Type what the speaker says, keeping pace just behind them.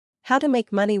How to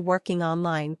make money working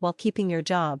online while keeping your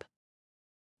job.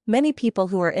 Many people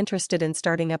who are interested in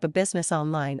starting up a business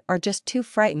online are just too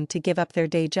frightened to give up their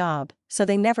day job, so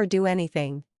they never do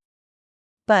anything.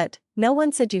 But, no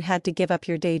one said you had to give up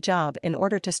your day job in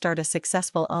order to start a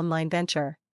successful online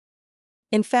venture.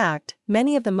 In fact,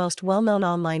 many of the most well-known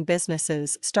online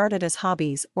businesses started as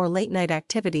hobbies or late-night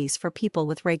activities for people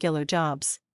with regular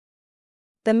jobs.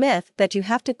 The myth that you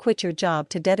have to quit your job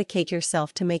to dedicate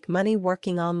yourself to make money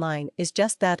working online is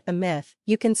just that, a myth.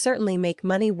 You can certainly make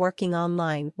money working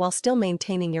online while still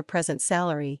maintaining your present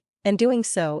salary, and doing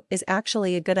so is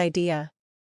actually a good idea.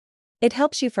 It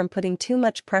helps you from putting too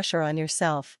much pressure on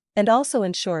yourself, and also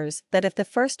ensures that if the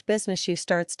first business you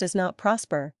starts does not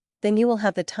prosper, then you will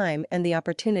have the time and the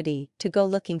opportunity to go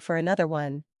looking for another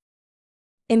one.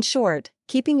 In short,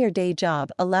 keeping your day job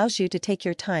allows you to take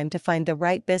your time to find the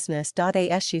right business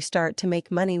as you start to make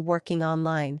money working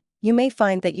online. You may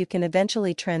find that you can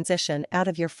eventually transition out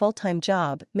of your full-time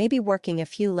job, maybe working a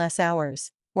few less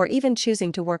hours, or even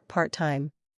choosing to work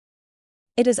part-time.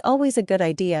 It is always a good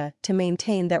idea to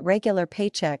maintain that regular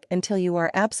paycheck until you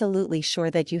are absolutely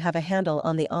sure that you have a handle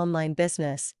on the online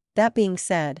business. That being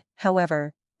said,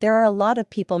 however, there are a lot of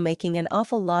people making an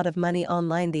awful lot of money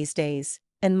online these days,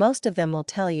 and most of them will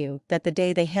tell you that the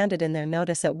day they handed in their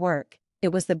notice at work, it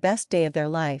was the best day of their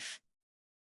life.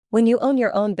 When you own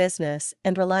your own business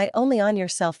and rely only on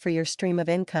yourself for your stream of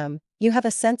income, you have a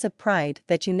sense of pride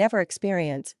that you never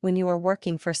experience when you are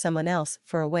working for someone else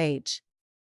for a wage.